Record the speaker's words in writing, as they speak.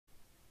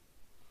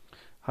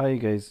Hi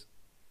guys,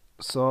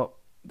 so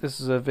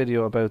this is a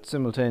video about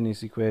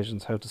simultaneous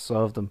equations, how to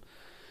solve them.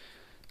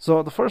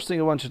 So the first thing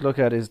I want you to look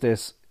at is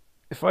this.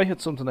 If I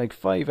had something like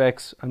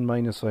 5x and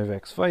minus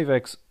 5x,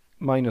 5x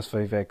minus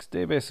 5x,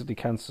 they basically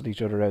cancel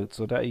each other out,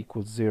 so that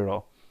equals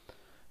 0.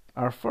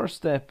 Our first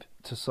step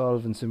to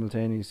solving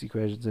simultaneous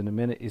equations in a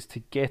minute is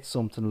to get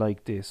something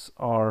like this,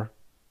 or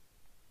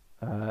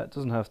it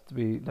doesn't have to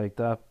be like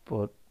that,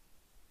 but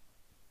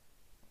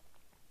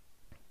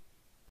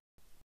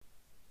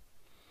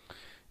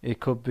it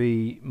could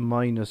be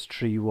minus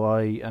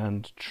 3y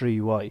and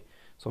 3y.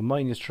 So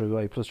minus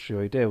 3y plus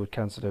 3y, they would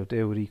cancel out,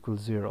 they would equal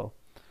 0.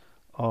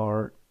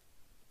 Or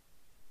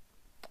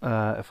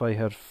if I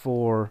had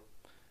 4x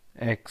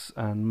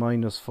and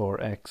minus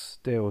 4x,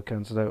 they would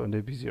cancel out and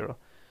they'd be 0.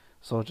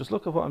 So just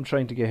look at what I'm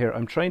trying to get here.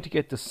 I'm trying to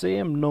get the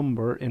same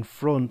number in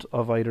front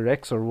of either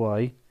x or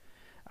y,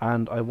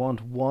 and I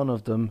want one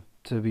of them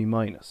to be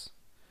minus.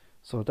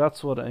 So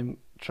that's what I'm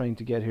trying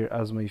to get here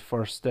as my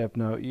first step.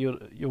 Now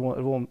it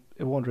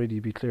won't really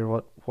be clear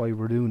why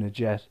we're doing it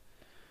yet,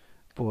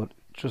 but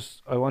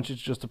I want you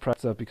to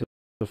practice that, because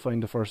you'll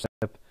find the first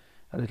step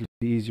a little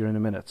bit easier in a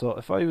minute. So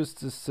if I was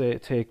to say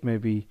take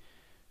maybe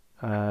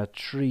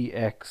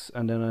 3x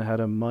and then I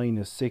had a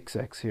minus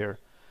 6x here,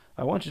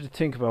 I want you to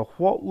think about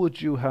what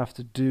would you have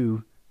to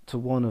do to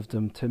one of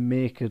them to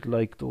make it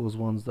like those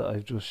ones that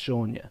I've just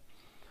shown you.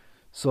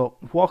 So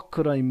what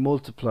could I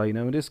multiply?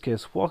 Now in this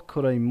case, what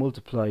could I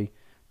multiply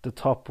the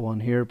top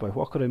one here by?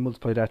 What could I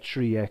multiply that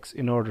 3x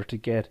in order to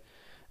get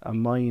a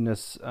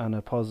minus and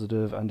a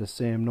positive and the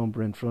same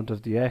number in front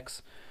of the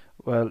x?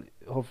 Well,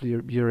 hopefully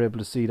you're able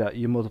to see that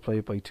you multiply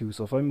it by 2.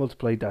 So if I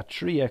multiplied that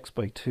 3x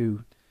by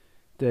 2,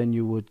 then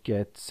you would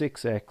get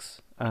 6x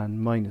and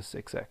minus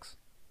 6x.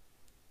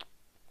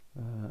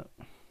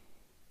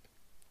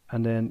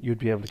 And then you'd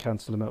be able to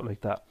cancel them out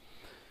like that.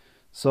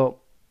 So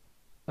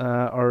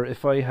or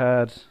if I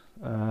had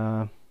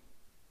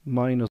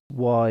minus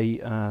y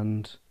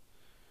and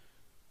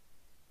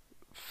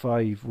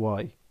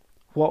 5y,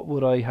 what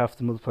would I have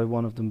to multiply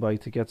one of them by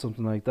to get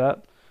something like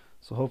that?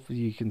 So hopefully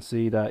you can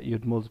see that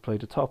you'd multiply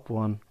the top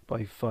one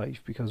by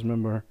 5, because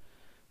remember,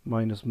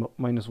 minus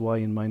y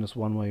and minus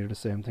 1y are the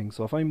same thing.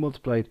 So if I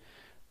multiplied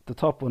the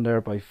top one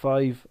there by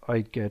 5,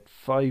 I'd get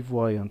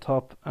 5y on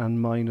top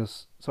and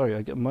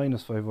I'd get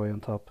minus 5y on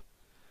top,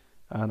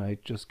 and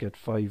I'd just get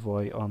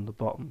 5y on the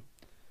bottom.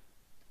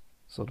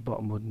 So the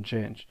bottom wouldn't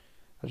change.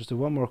 I'll just do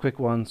one more quick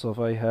one. So if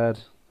I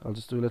had, I'll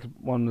just do a little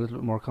bit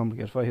more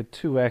complicated. If I had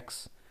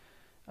 2x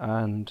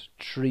and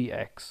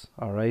 3x,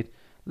 alright,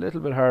 a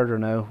little bit harder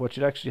now. What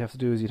you'd actually have to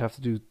do is you'd have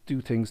to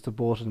do things to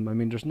both of them. I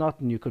mean, there's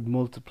nothing you could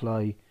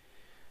multiply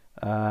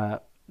the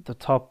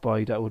top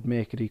by that would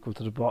make it equal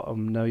to the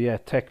bottom. Now, yeah,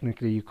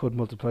 technically you could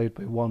multiply it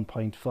by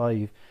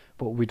 1.5,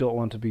 but we don't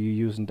want to be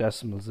using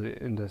decimals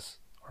in this,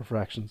 or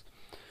fractions.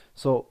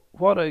 So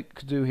what I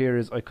could do here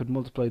is I could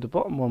multiply the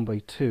bottom one by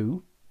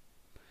 2,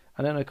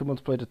 and then I could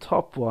multiply the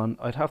top one.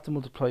 I'd have to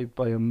multiply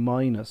by a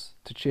minus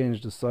to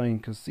change the sign,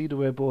 because see the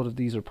way both of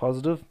these are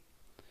positive?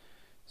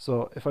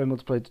 So if I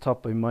multiply the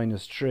top by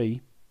minus 3,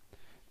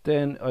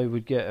 then I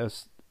would get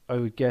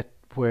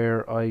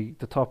where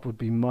the top would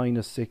be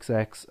minus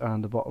 6x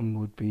and the bottom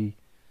would be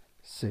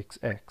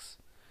 6x.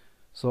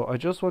 So I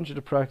just want you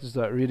to practice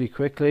that really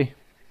quickly.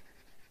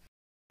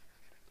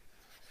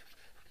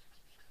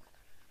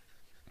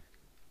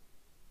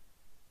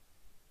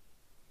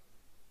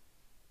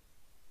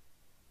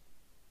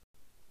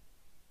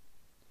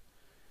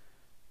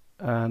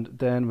 And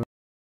then we'll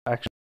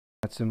actually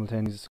at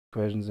simultaneous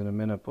equations in a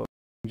minute, but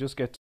just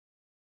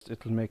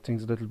it'll make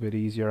things a little bit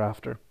easier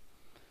after.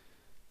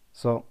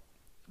 So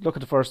look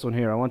at the first one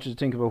here. I want you to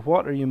think about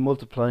what are you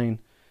multiplying.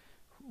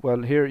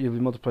 Well, here you'll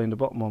be multiplying the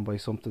bottom one by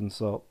something,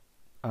 so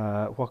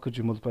what could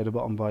you multiply the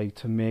bottom by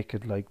to make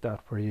it like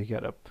that, where you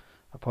get a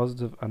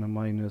positive and a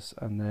minus,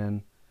 and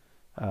then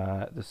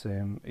the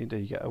same, you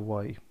get a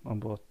y on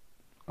both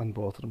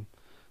of them.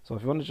 So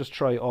if you want to just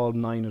try all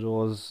 9 of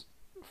those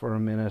for a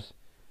minute,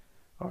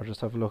 or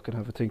just have a look and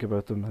have a think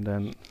about them, and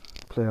then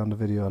play on the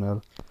video,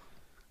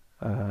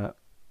 and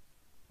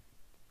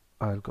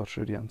I'll go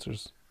through the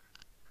answers.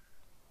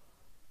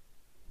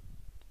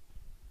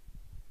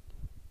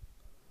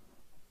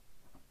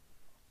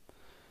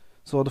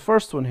 So the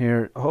first one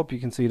here, I hope you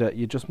can see that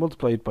you just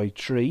multiply it by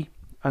 3,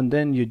 and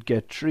then you'd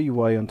get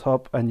 3y on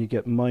top, and you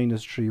get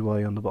minus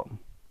 3y on the bottom.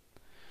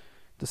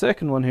 The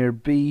second one here,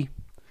 b,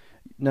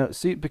 now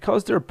see,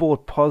 because they're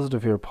both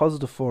positive here,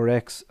 positive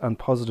 4x and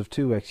positive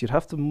 2x, you'd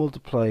have to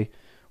multiply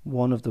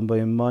one of them by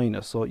a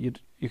minus. So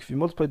if you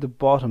multiply the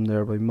bottom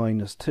there by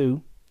minus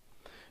 2,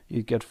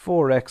 you'd get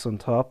 4x on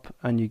top,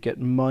 and you get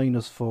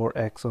minus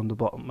 4x on the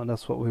bottom, and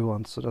that's what we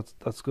want, so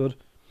that's good.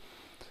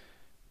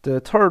 The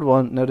third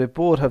one, now they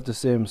both have the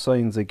same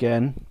signs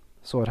again,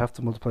 so I'd have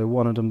to multiply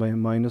one of them by a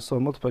minus. So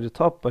I'll multiply the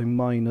top by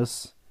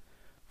minus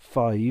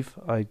 5,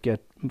 I'd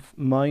get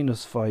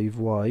minus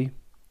 5y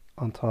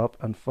on top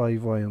and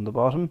 5y on the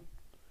bottom.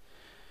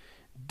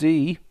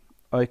 D,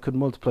 I could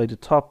multiply the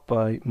top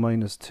by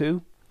minus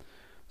 2,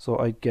 So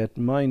I'd get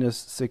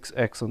minus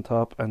 6x on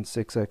top and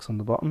 6x on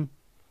the bottom.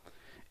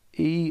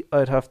 E,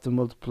 I'd have to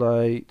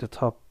multiply the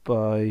top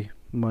by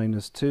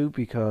minus 2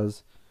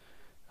 because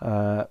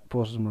both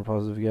of them are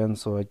positive again,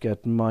 so I'd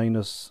get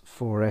minus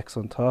 4x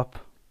on top.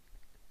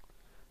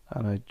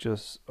 And I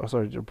just, oh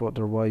sorry, they're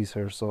y's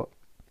here, so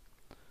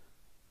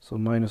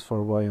minus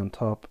 4y on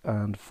top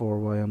and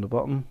 4y on the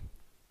bottom.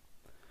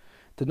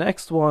 The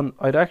next one,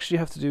 I'd actually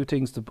have to do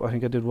things to, I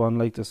think I did one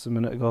like this a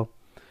minute ago.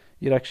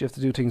 You'd actually have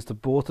to do things to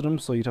both of them,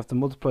 so you'd have to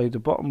multiply the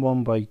bottom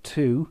one by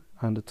 2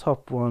 and the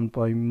top one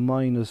by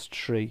minus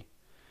 3.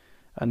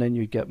 And then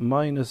you'd get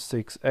minus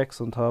 6x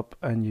on top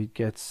and you'd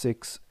get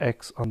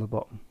 6x on the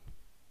bottom.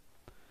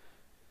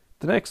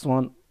 The next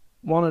one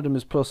of them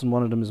is plus and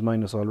one of them is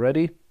minus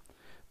already,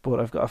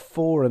 but I've got a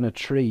 4 and a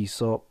 3,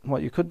 so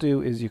what you could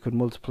do is you could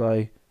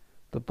multiply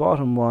the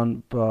bottom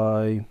one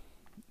by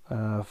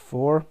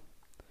 4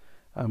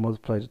 and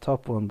multiply the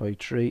top one by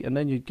 3, and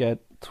then you'd get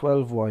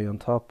 12y on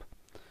top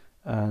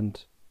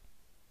and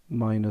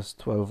minus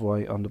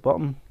 12y on the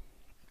bottom.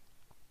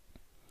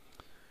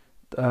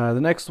 The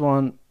next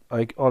one,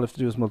 all I have to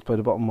do is multiply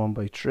the bottom one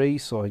by 3,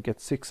 so I get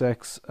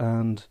 6x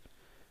and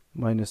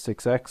minus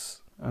 6x.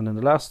 And then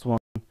the last one,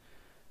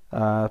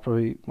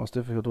 probably most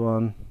difficult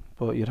one,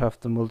 but you'd have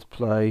to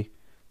multiply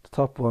the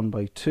top one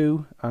by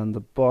 2 and the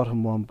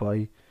bottom one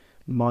by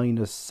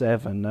minus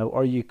 7. Now,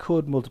 or you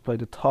could multiply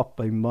the top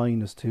by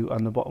minus 2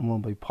 and the bottom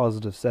one by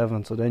positive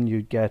 7, so then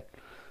you'd get,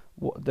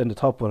 then the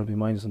top one would be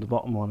minus and the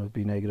bottom one would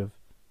be negative.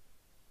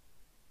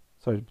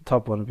 Sorry, the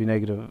top one would be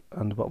negative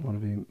and the bottom one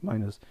would be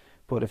minus.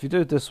 But if you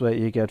do it this way,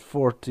 you get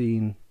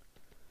 14y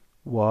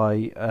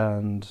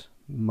and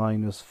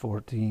minus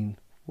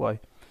 14y.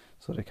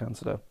 So they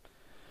cancel out.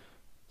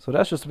 So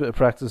that's just a bit of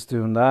practice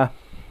doing that.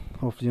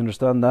 Hopefully you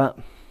understand that.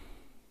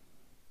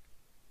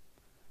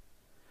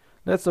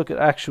 Let's look at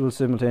actual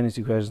simultaneous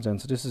equations then.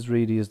 So this is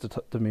really is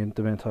the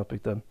main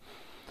topic then.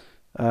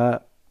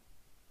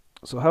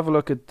 So have a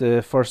look at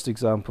the first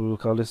example. We'll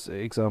call this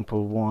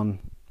example 1.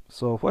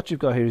 So what you've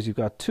got here is you've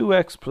got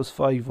 2x plus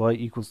 5y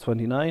equals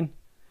 29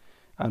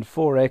 and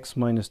 4x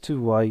minus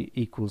 2y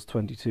equals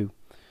 22.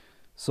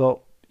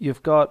 So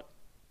you've got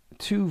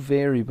two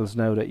variables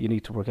now that you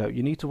need to work out.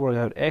 You need to work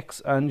out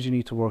x and you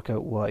need to work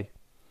out y.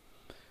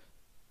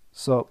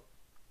 So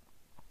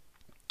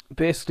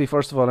basically,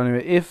 first of all,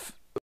 anyway, if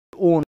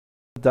only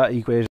that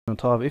equation on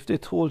top, if they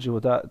told you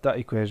that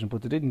equation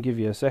but they didn't give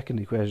you a second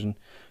equation,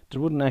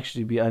 there wouldn't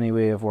actually be any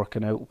way of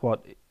working out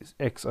what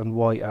x and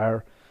y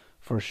are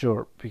for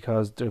sure,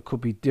 because there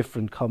could be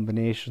different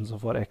combinations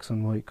of what x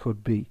and y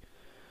could be.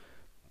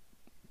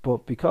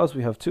 But because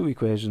we have two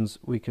equations,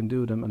 we can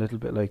do them a little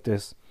bit like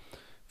this.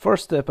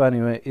 First step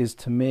anyway is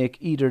to make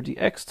either the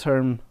x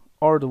term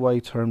or the y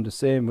term the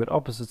same with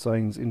opposite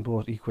signs in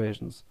both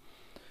equations.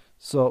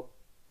 So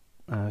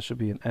should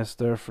be an S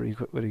there for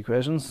with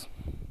equations.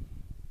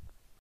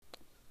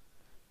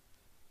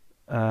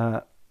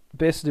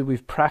 Basically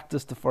we've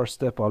practiced the first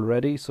step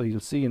already, so you'll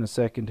see in a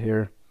second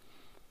here.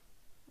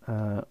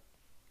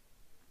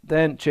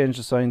 Then change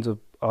the signs of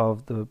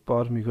the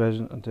bottom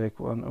equation and take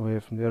one away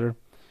from the other.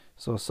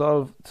 So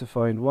solve to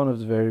find one of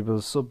the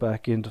variables, sub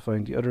back in to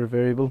find the other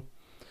variable.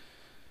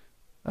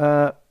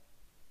 What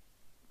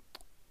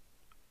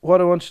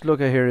I want you to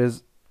look at here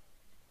is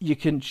you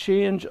can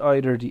change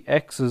either the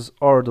x's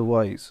or the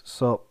y's.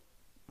 So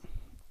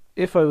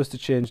if I was to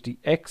change the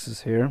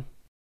x's here,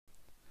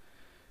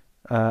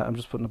 I'm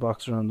just putting a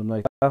box around them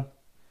like that.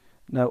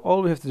 Now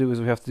all we have to do is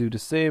we have to do the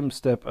same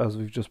step as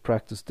we've just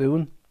practiced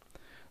doing.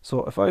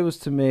 So if I was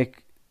to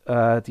make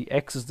the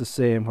x's the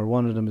same where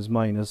one of them is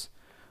minus,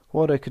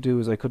 what I could do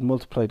is I could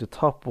multiply the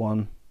top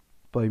one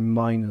by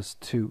minus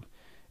 2.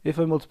 If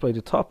I multiply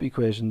the top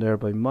equation there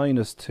by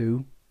minus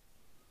 2,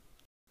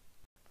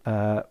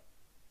 it'll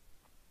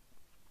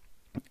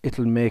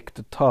make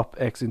the top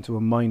x into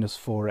a minus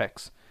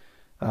 4x.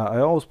 I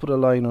always put a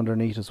line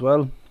underneath as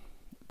well.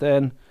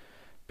 Then,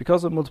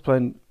 because I'm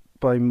multiplying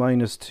by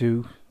minus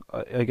 2,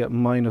 I get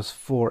minus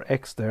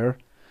 4x there.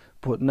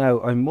 But now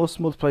I must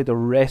multiply the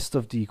rest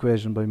of the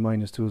equation by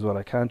minus 2 as well.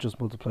 I can't just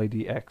multiply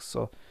the x.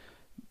 So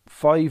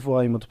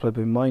 5y multiplied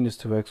by minus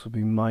 2x would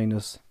be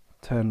minus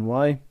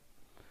 10y.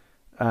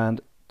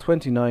 And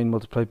 29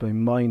 multiplied by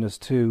minus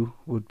 2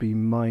 would be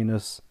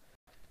minus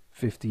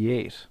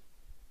 58.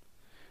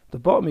 The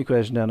bottom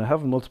equation then, I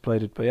haven't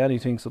multiplied it by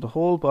anything, so the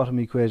whole bottom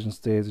equation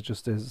stays, it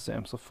just stays the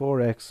same. So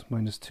 4x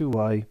minus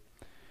 2y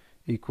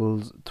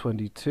equals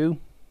 22.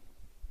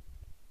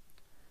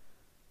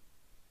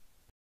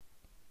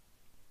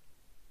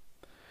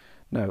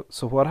 Now,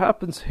 so what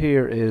happens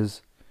here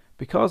is,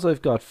 because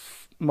I've got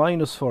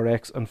minus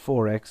 4x and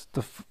 4x,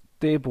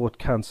 they both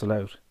cancel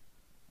out.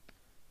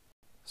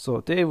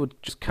 So they would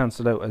just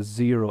cancel out as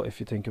 0 if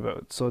you think about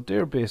it. So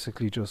they're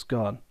basically just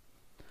gone.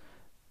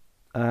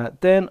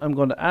 Then I'm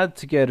going to add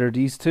together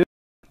these two,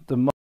 the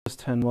minus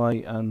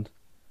 10y and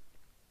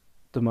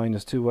the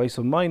minus 2y.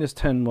 So minus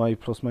 10y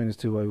plus minus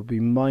 2y would be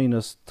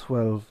minus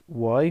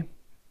 12y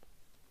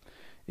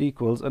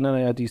equals, and then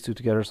I add these two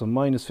together, so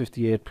minus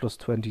 58 plus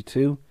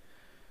 22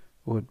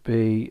 would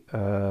be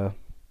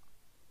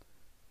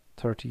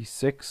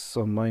 36,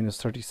 so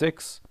minus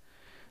 36.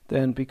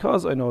 Then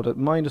because I know that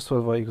minus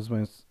 12y equals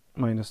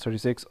minus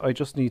 36, I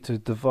just need to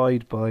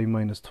divide by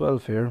minus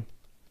 12 here,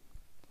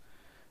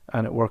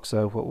 and it works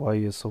out what y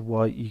is. So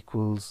y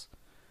equals,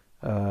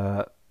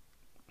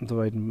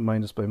 dividing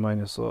minus by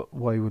minus, so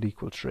y would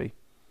equal 3.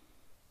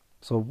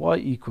 So y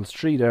equals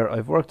 3 there.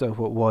 I've worked out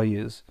what y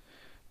is.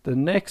 The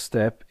next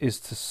step is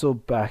to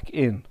sub back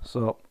in.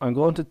 So I'm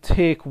going to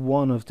take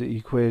one of the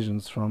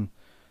equations from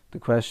the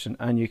question,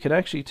 and you can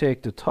actually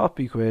take the top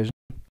equation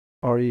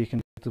or you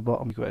can take the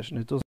bottom equation.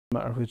 It doesn't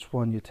matter which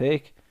one you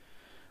take,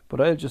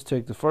 but I'll just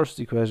take the first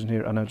equation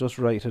here and I'll just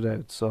write it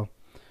out. So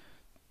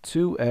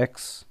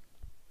 2x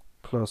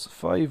plus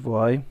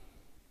 5y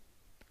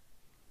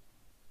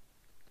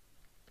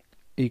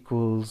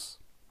equals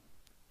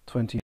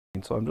 29.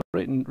 So I'm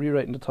just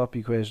rewriting the top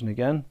equation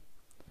again.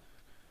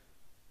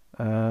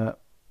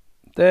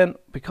 Then,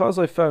 because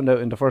I found out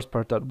in the first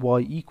part that y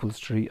equals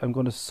 3, I'm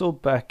going to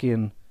sub back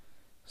in.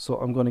 So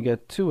I'm going to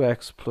get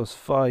 2x plus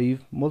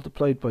 5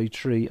 multiplied by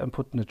 3. I'm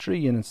putting a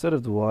 3 in instead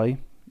of the y,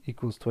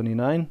 equals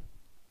 29.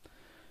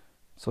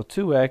 So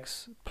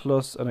 2x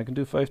plus, and I can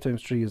do 5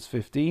 times 3 is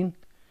 15,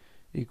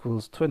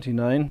 equals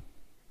 29.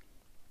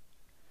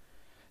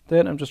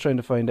 Then I'm just trying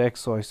to find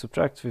x, so I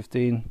subtract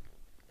 15.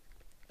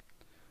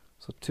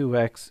 So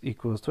 2x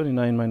equals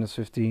 29 minus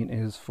 15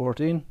 is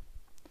 14.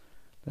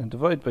 Then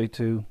divide by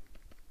 2,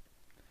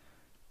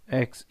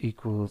 x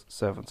equals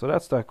 7. So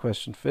that's that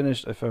question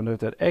finished. I found out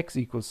that x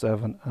equals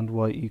 7 and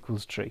y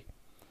equals 3.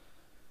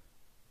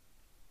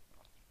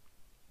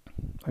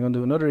 I'm going to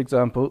do another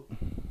example.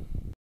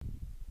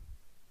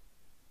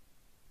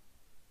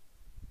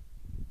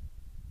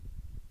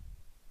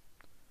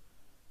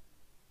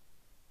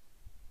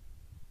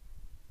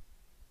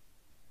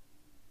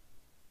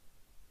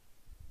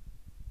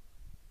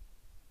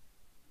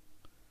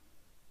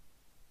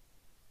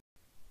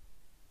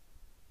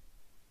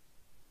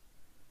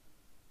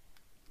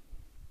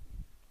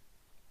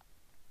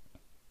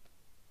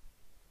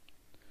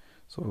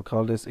 So we'll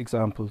call this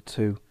example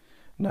 2.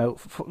 Now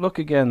look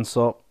again,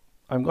 so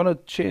I'm going to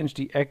change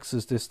the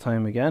x's this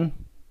time again.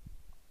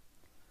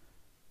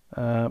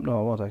 No,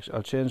 I won't actually.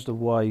 I'll change the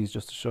y's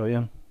just to show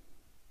you.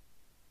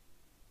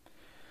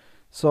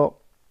 So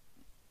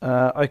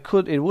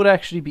it would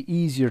actually be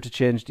easier to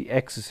change the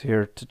x's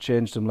here, to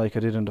change them like I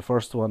did in the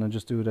first one and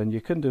just do it. And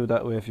you can do it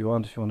that way if you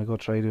want to go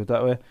try to do it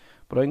that way.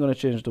 But I'm going to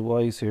change the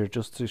y's here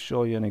just to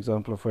show you an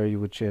example of where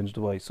you would change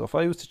the y's. So if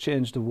I was to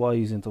change the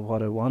y's into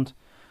what I want,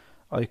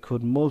 I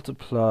could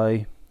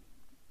multiply,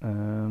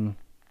 so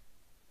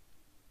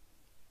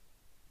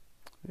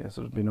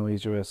there'd be no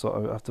easier way.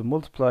 So I have to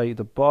multiply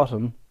the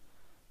bottom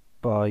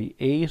by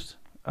 8,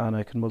 and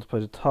I can multiply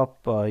the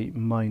top by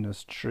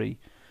minus 3.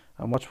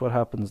 And watch what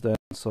happens then.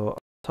 So on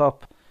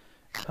top,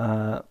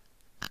 I'm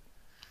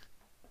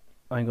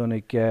going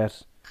to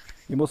get,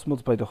 you must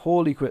multiply the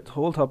whole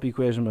top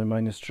equation by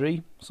minus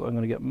 3. So I'm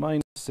going to get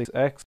minus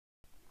 6x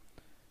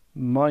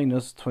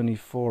minus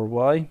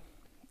 24y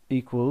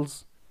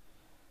equals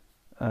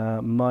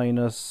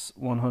minus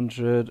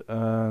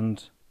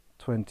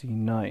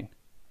 129.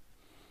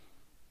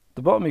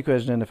 The bottom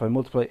equation then, if I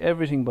multiply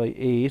everything by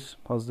 8,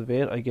 positive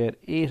 8, I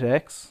get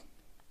 8x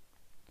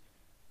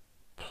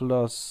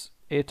plus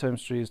 8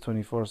 times 3 is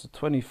 24, so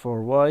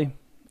 24y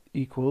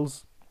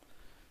equals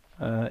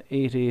 8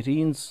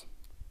 18s.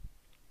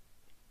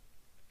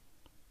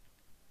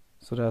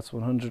 So that's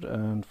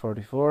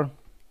 144.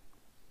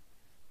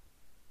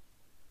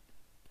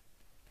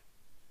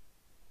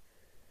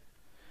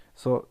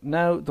 So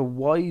now the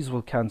y's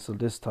will cancel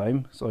this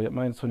time. So I get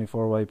minus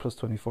 24y plus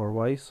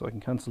 24y, so I can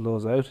cancel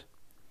those out.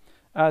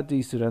 Add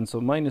these two then,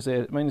 so minus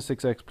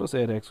 6x plus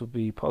 8x would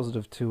be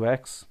positive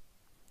 2x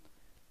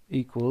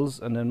equals,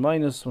 and then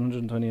minus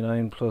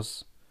 129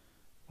 plus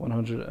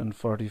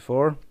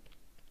 144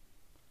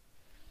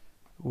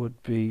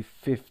 would be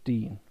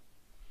 15.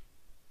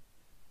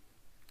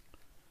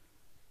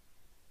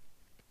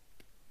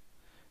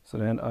 So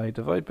then I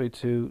divide by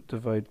 2,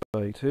 divide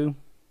by 2.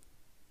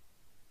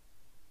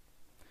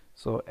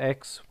 So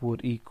x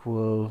would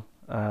equal,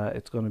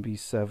 it's going to be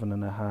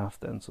 7.5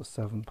 then, so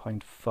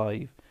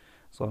 7.5.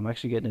 So I'm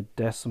actually getting a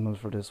decimal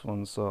for this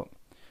one. So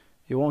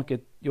you won't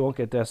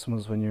get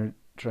decimals when you're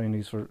trying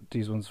these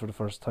ones for the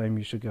first time.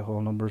 You should get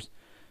whole numbers,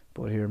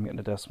 but here I'm getting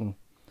a decimal.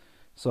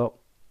 So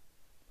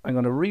I'm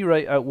going to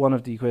rewrite out one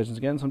of the equations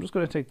again. So I'm just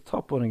going to take the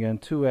top one again.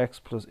 2x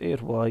plus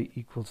 8y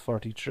equals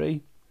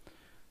 43.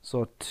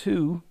 So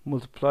 2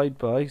 multiplied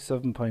by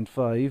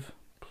 7.5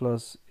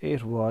 plus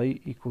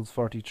 8y equals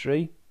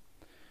 43.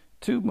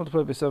 2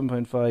 multiplied by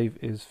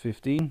 7.5 is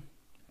 15,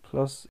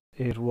 plus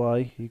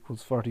 8y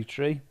equals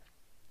 43.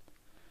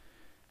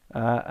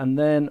 And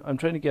then I'm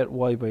trying to get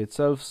y by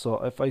itself, so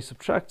if I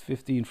subtract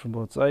 15 from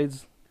both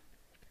sides,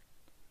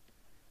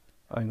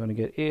 I'm going to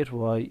get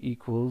 8y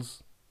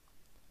equals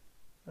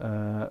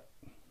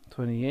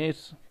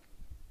 28,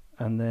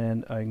 and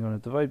then I'm going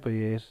to divide by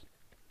 8,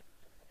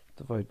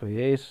 divide by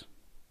 8.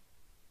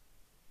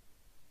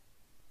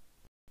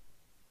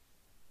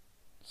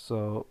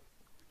 So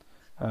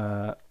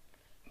 28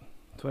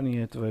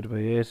 divided by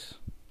 8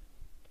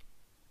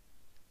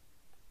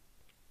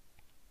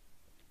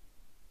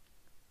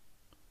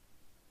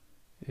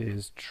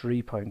 is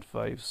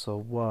 3.5. So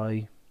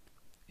y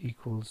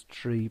equals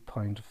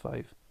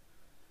 3.5.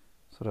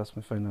 So that's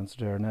my final answer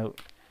there. Now,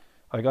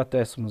 I got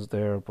decimals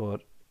there,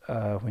 but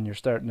when you're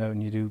starting out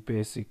and you do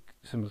basic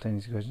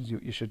simultaneous equations,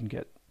 you shouldn't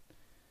get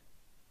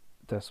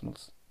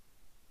decimals.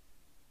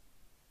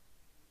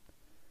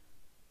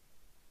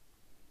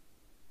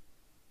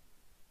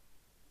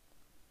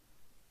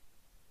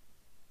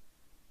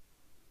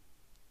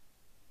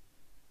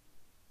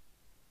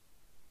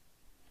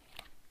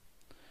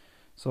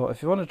 So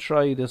if you want to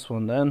try this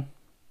one then,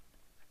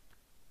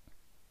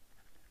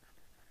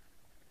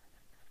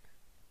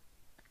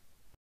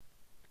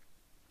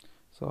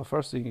 so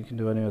first thing you can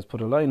do anyway is put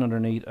a line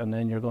underneath, and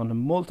then you're going to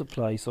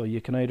multiply. So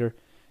you can either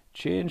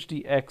change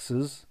the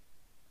x's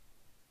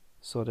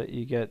so that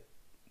you get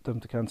them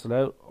to cancel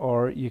out,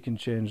 or you can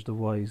change the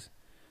y's.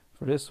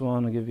 For this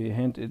one, I'll give you a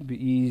hint, it'd be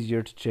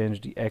easier to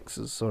change the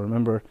x's. So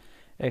remember,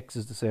 x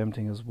is the same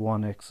thing as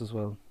 1x as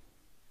well.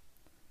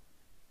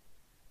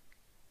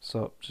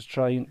 So just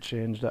try and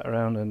change that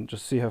around and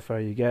just see how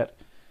far you get.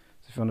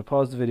 So if you want to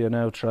pause the video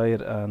now, try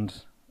it, and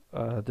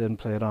then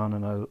play it on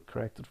and I'll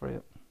correct it for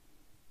you.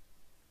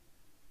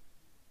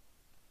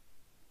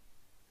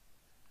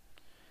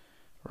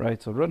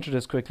 Right, so run through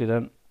this quickly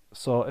then.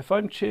 So if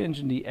I'm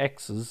changing the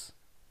x's,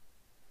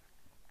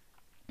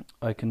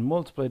 I can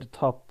multiply the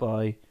top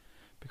by,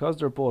 because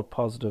they're both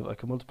positive, I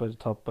can multiply the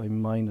top by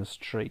minus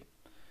 3.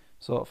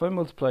 So if I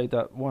multiply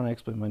that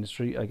 1x by minus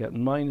 3, I get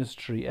minus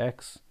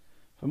 3x.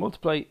 If I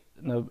multiply,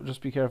 now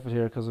just be careful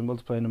here because I'm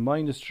multiplying a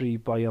minus 3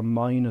 by a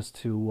minus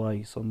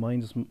 2y. So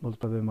minus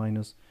multiplied by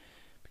minus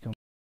becomes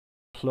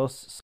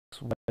plus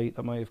 6y,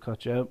 that might have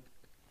caught you out,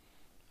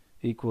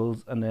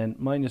 equals, and then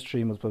minus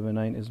 3 multiplied by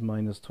 9 is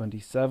minus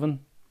 27.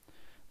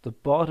 The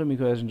bottom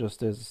equation just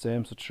stays the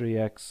same, so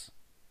 3x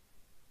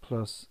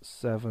plus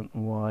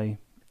 7y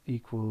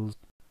equals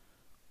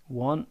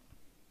 1.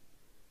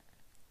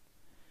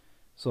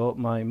 So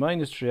my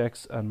minus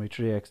 3x and my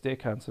 3x, they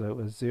cancel out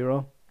with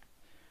 0.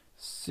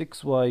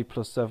 6y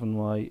plus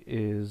 7y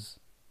is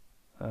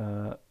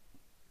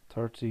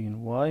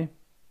 13y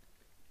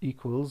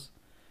equals,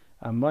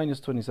 and minus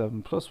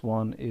 27 plus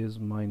 1 is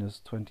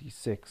minus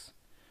 26.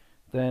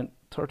 Then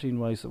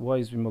 13y, so y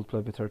is being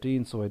multiplied by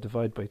 13, so I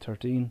divide by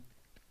 13.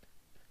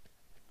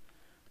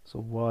 So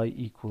y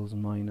equals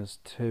minus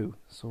 2.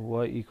 So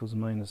y equals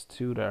minus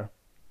 2 there.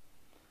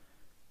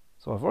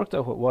 So I've worked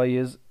out what y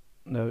is.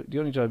 Now the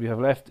only job you have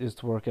left is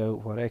to work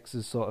out what x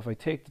is. So if I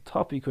take the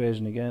top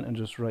equation again and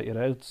just write it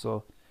out,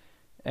 so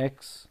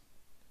x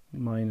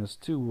minus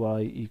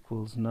 2y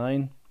equals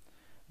 9.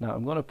 Now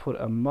I'm going to put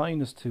a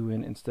minus 2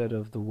 in instead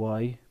of the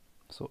y.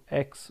 So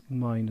x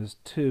minus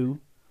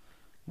 2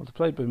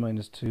 multiplied by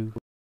minus 2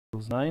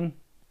 equals 9.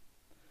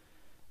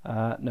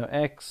 Now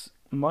x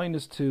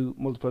minus 2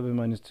 multiplied by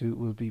minus 2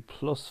 will be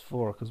plus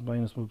 4, because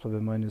minus multiplied by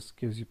minus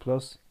gives you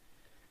plus,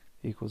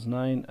 equals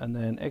 9. And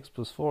then x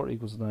plus 4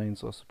 equals 9,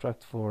 so I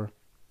subtract 4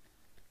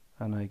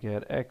 and I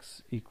get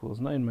x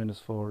equals 9 minus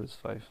 4 is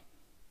 5.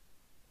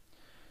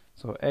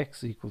 So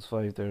x equals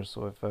 5 there,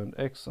 so I found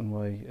x and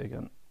y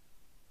again.